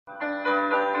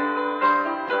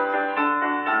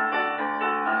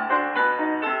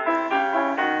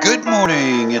Good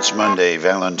morning. It's Monday,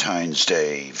 Valentine's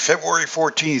Day, February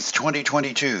 14th,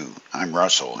 2022. I'm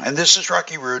Russell, and this is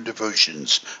Rocky Road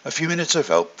Devotions, a few minutes of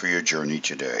help for your journey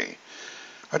today.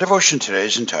 Our devotion today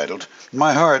is entitled,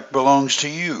 My Heart Belongs to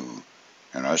You,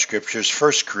 and our scripture is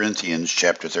 1 Corinthians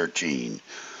chapter 13.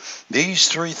 These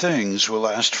three things will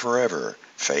last forever,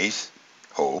 faith,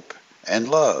 hope, and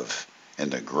love,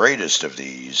 and the greatest of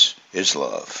these is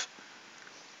love.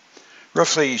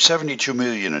 Roughly 72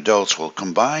 million adults will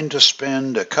combine to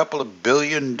spend a couple of $1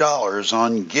 billion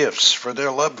on gifts for their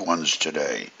loved ones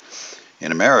today.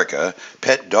 In America,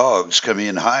 pet dogs come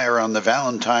in higher on the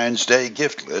Valentine's Day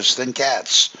gift list than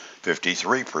cats,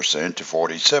 53% to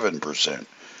 47%.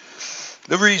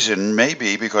 The reason may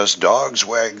be because dogs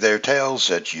wag their tails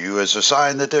at you as a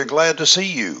sign that they're glad to see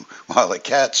you, while a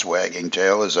cat's wagging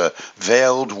tail is a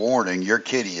veiled warning your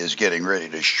kitty is getting ready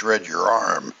to shred your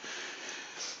arm.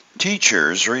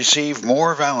 Teachers receive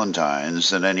more Valentines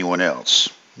than anyone else.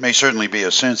 May certainly be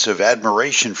a sense of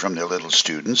admiration from their little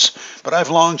students, but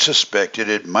I've long suspected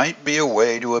it might be a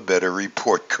way to a better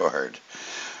report card.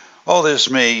 All this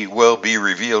may well be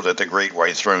revealed at the Great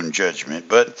White Throne Judgment,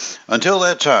 but until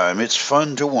that time, it's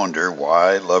fun to wonder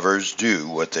why lovers do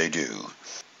what they do.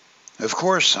 Of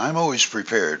course, I'm always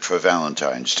prepared for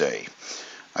Valentine's Day.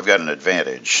 I've got an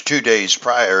advantage. 2 days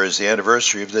prior is the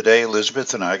anniversary of the day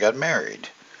Elizabeth and I got married.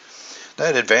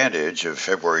 That advantage of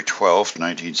February 12,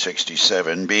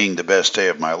 1967, being the best day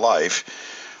of my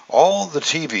life, all the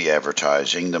TV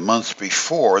advertising the month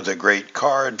before the great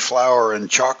card, flower, and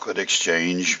chocolate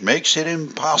exchange makes it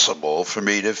impossible for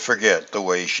me to forget the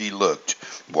way she looked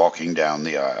walking down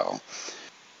the aisle.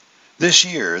 This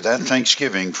year, that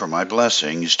Thanksgiving for my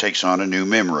blessings takes on a new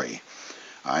memory.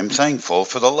 I'm thankful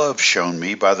for the love shown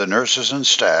me by the nurses and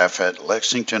staff at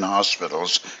Lexington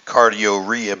Hospital's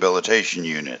Cardio-Rehabilitation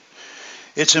unit.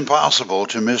 It's impossible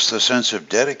to miss the sense of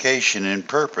dedication and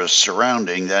purpose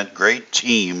surrounding that great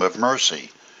team of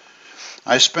mercy.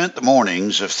 I spent the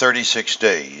mornings of 36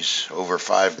 days, over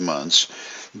 5 months,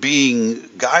 being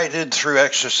guided through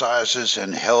exercises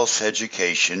and health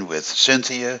education with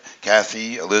Cynthia,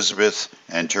 Kathy, Elizabeth,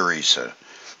 and Teresa.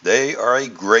 They are a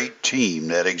great team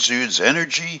that exudes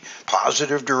energy,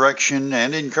 positive direction,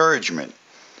 and encouragement.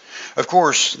 Of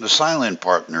course, the silent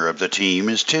partner of the team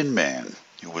is Tin Man,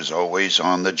 who was always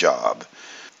on the job.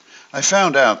 I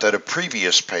found out that a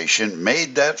previous patient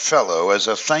made that fellow as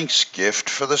a thanks gift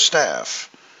for the staff.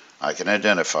 I can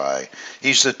identify.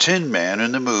 He's the Tin Man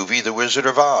in the movie The Wizard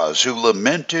of Oz, who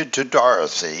lamented to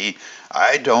Dorothy,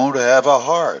 "I don't have a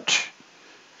heart."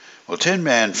 Well, Tin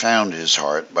Man found his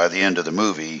heart by the end of the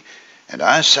movie, and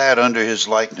I sat under his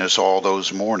likeness all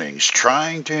those mornings,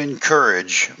 trying to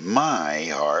encourage my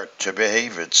heart to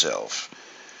behave itself.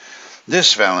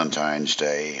 This Valentine's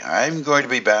Day, I'm going to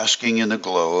be basking in the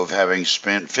glow of having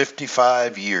spent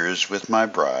 55 years with my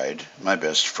bride, my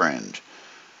best friend.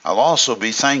 I'll also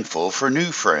be thankful for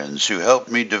new friends who helped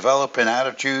me develop an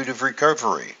attitude of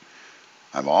recovery.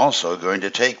 I'm also going to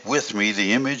take with me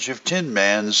the image of Tin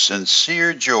Man's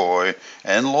sincere joy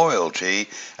and loyalty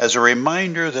as a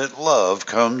reminder that love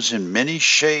comes in many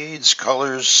shades,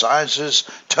 colors, sizes,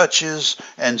 touches,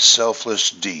 and selfless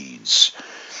deeds.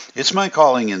 It's my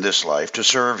calling in this life to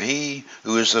serve He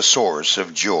who is the source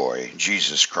of joy,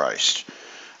 Jesus Christ.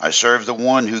 I serve the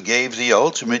one who gave the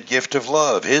ultimate gift of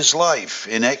love, His life,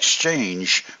 in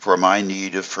exchange for my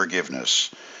need of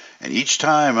forgiveness. And each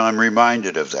time I'm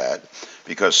reminded of that,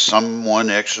 because someone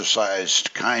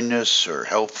exercised kindness or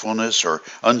helpfulness or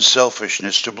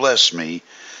unselfishness to bless me,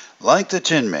 like the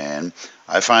Tin Man,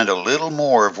 I find a little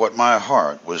more of what my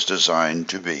heart was designed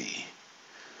to be.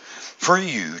 For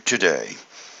you today,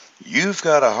 you've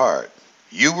got a heart.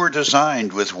 You were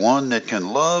designed with one that can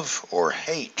love or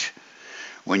hate.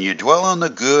 When you dwell on the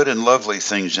good and lovely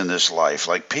things in this life,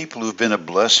 like people who've been a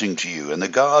blessing to you and the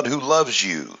God who loves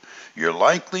you, you're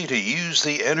likely to use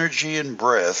the energy and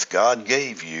breath God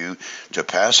gave you to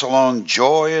pass along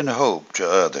joy and hope to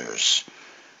others.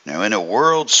 Now, in a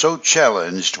world so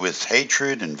challenged with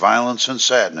hatred and violence and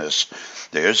sadness,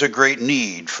 there's a great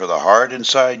need for the heart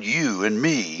inside you and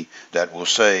me that will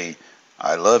say,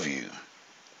 I love you.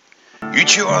 You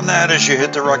chew on that as you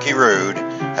hit the rocky road.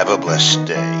 Have a blessed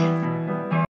day.